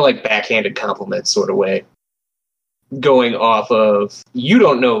kind of like backhanded compliment sort of way. Going off of, you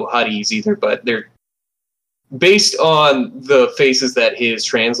don't know Huddies either, but they're based on the faces that his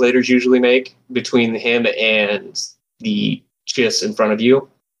translators usually make between him and the Chiss in front of you.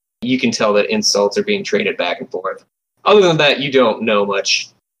 You can tell that insults are being traded back and forth. Other than that, you don't know much.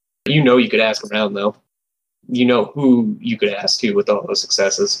 You know you could ask around, though. You know who you could ask to with all those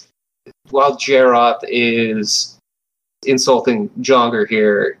successes. While Jeroth is insulting Jonger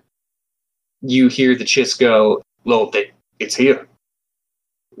here, you hear the Chiss go, Lord, it's here.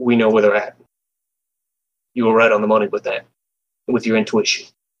 We know where they're at. You were right on the money with that, with your intuition.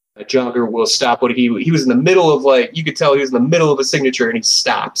 Jonger will stop what he was in the middle of, like, you could tell he was in the middle of a signature, and he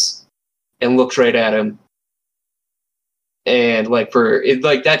stops and looks right at him. And like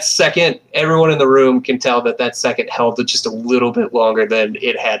that second, everyone in the room can tell that second held just a little bit longer than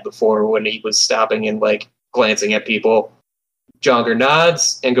it had before when he was stopping and like glancing at people. Jonger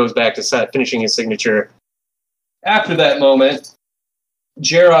nods and goes back to finishing his signature. After that moment,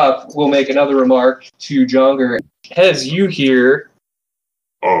 Jeroff will make another remark to Jonger. As you hear,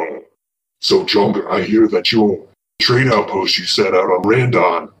 so Jonger, I hear that your trade outpost you set out on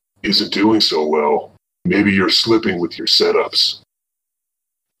Randon isn't doing so well. Maybe you're slipping with your setups.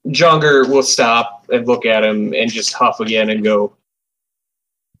 Jonger will stop and look at him and just huff again and go,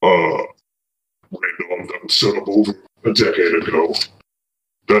 Randon got set up over a decade ago.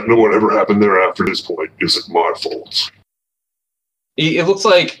 That whatever happened there after this point isn't my fault. it looks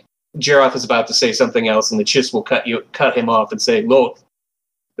like Jeroth is about to say something else, and the Chiss will cut him off and say, "Look,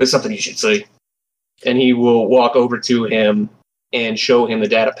 there's something you should see." And he will walk over to him and show him the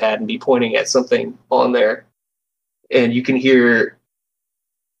data pad and be pointing at something on there. And you can hear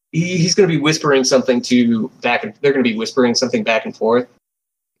he's going to be whispering something they're going to be whispering something back and forth.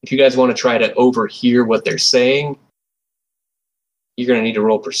 If you guys want to try to overhear what they're saying, you're going to need to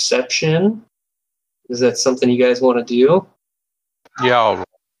roll perception. Is that something you guys want to do? Yeah,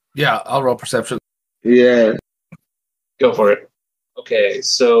 I'll roll perception. Yeah. Go for it. Okay,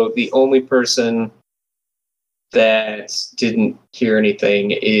 so the only person that didn't hear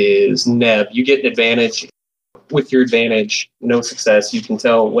anything is Neb. You get an advantage. With your advantage, no success, you can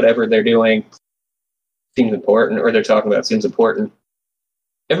tell whatever they're doing seems important, or they're talking about seems important.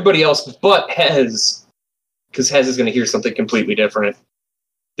 Everybody else but Hez, because Hez is going to hear something completely different.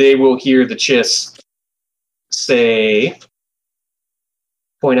 They will hear the Chiss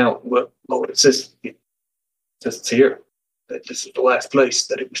point out what it says. It says it's here. That this is the last place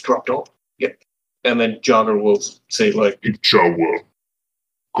that it was dropped off. Yeah. And then Jogger will say, like, Ichawa,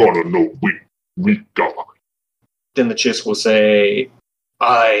 gotta know we got. Then the Chiss will say,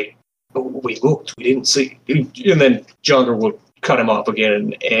 we looked, we didn't see. And then Jogger will cut him off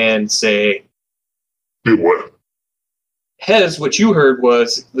again and say, Be what? Hez, what you heard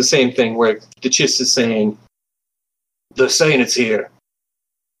was the same thing where the Chiss is saying, they're saying it's here.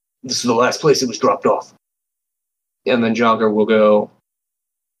 This is the last place it was dropped off. And then Jogger will go,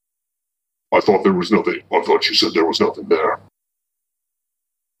 I thought there was nothing. I thought you said there was nothing there.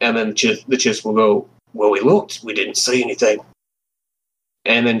 and then the Chiss will go, well, we looked, we didn't see anything.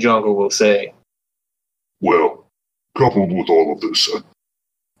 And then Jogger will say, Well, coupled with all of this, it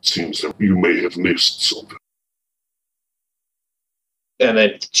seems that you may have missed something. and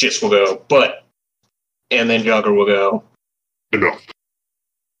then Chiss will go, but, and then Jogger will go. Enough.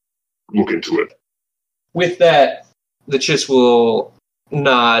 Look into it. With that, the Chiss will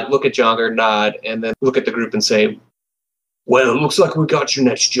nod, look at Jogger, nod, and then look at the group and say, well, it looks like we got your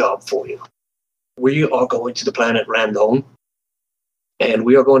next job for you. We are going to the planet Randon, and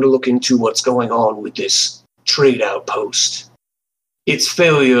we are going to look into what's going on with this trade outpost. Its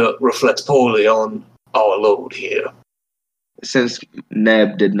failure reflects poorly on our load here. Since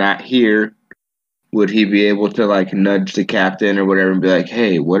Neb did not hear, would he be able to like nudge the captain or whatever and be like,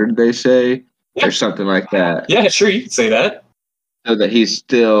 hey, what did they say? Yeah. Or something like that. Yeah, sure, you can say that. So that he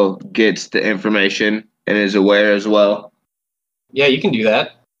still gets the information and is aware as well. Yeah, you can do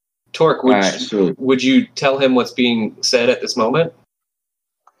that. Torque, would you tell him what's being said at this moment?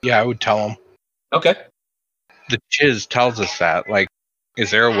 Yeah, I would tell him. Okay. The Chiz tells us that. Like,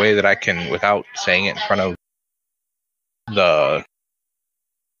 is there a way that I can, without saying it in front of the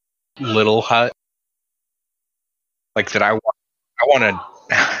little hut, like that I want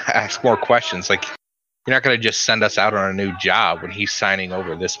to ask more questions. Like, you're not going to just send us out on a new job when he's signing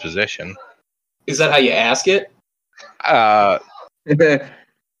over this position. Is that how you ask it? I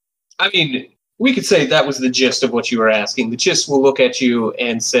mean, we could say that was the gist of what you were asking. The Chiss will look at you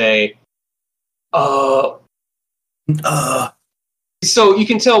and say, So you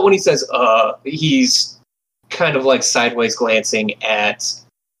can tell when he says, he's kind of like sideways glancing at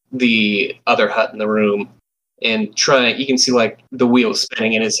the other hut in the room and you can see like the wheels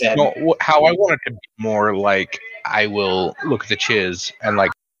spinning in his head. No, how I want it to be more like I will look at the Chiz and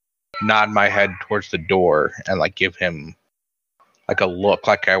like nod my head towards the door and like give him like a look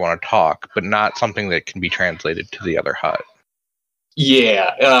like I want to talk, but not something that can be translated to the other hut.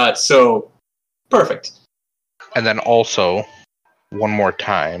 Yeah, so perfect. And then also, one more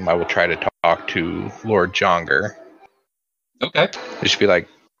time, I will try to talk to Lord Jonger. Okay. Just be like,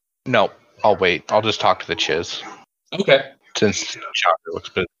 no, I'll wait. I'll just talk to the Chiz. Okay. Since Jonger looks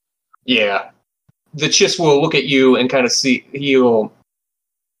busy. Yeah. The Chiss will look at you and kind of see, he'll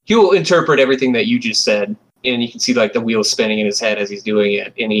interpret everything that you just said, and you can see like the wheels spinning in his head as he's doing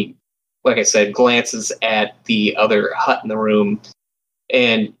it, and he, like I said, glances at the other hut in the room,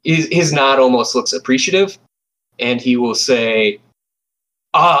 and his nod almost looks appreciative, and he will say,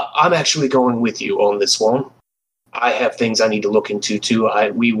 I'm actually going with you on this one. I have things I need to look into too.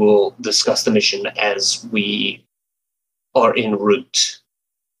 We will discuss the mission as we are en route.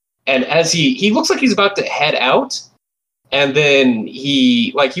 And as he looks like he's about to head out, and then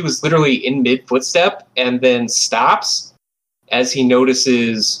he was literally in mid footstep and then stops as he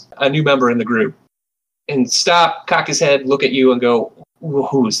notices a new member in the group. And cock his head, look at you and go,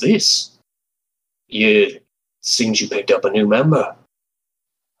 who is this? Seems you picked up a new member.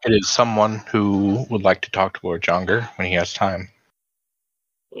 It is someone who would like to talk to Lord Jonger when he has time.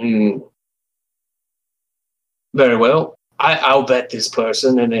 Very well. I'll bet this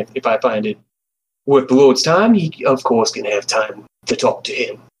person, and if I find it worth the Lord's time, he, of course, can have time to talk to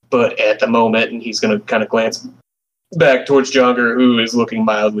him. But at the moment, and he's going to kind of glance back towards Jonger, who is looking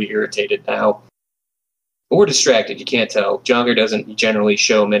mildly irritated now. Or distracted, you can't tell. Jonger doesn't generally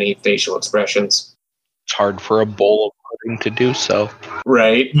show many facial expressions. It's hard for a bowl of pudding to do so.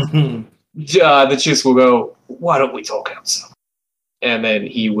 Right? The Chiss will go, why don't we talk outside? And then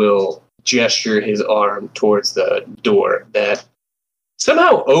he will gesture his arm towards the door that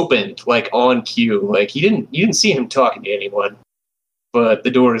somehow opened, like on cue. Like you didn't see him talking to anyone, but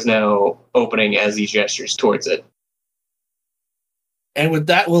the door is now opening as he gestures towards it. And with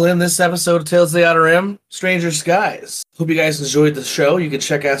that, we'll end this episode of Tales of the Outer Rim, Stranger Skies. Hope you guys enjoyed the show. You can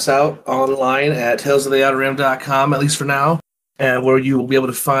check us out online at talesoftheouterrim.com, at least for now, and where you will be able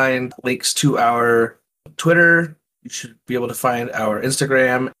to find links to our Twitter. You should be able to find our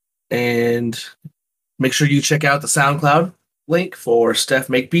Instagram, and make sure you check out the SoundCloud link for Steph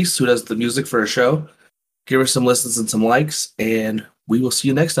Makepeace, who does the music for our show. Give her some listens and some likes, and we will see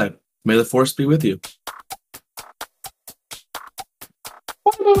you next time. May the Force be with you.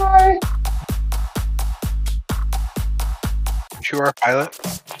 Bye. You are a pilot?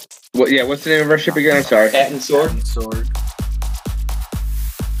 What's the name of our ship again? I'm sorry. Hat and sword.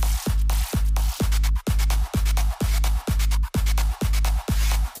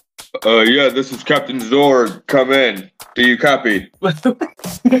 Yeah, this is Captain Zorg. Come in. Do you copy?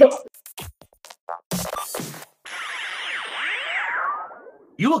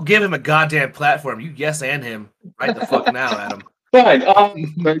 You will give him a goddamn platform. You yes and him. Right the fuck now, Adam. Fine.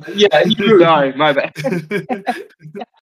 Yeah, Sorry, my bad.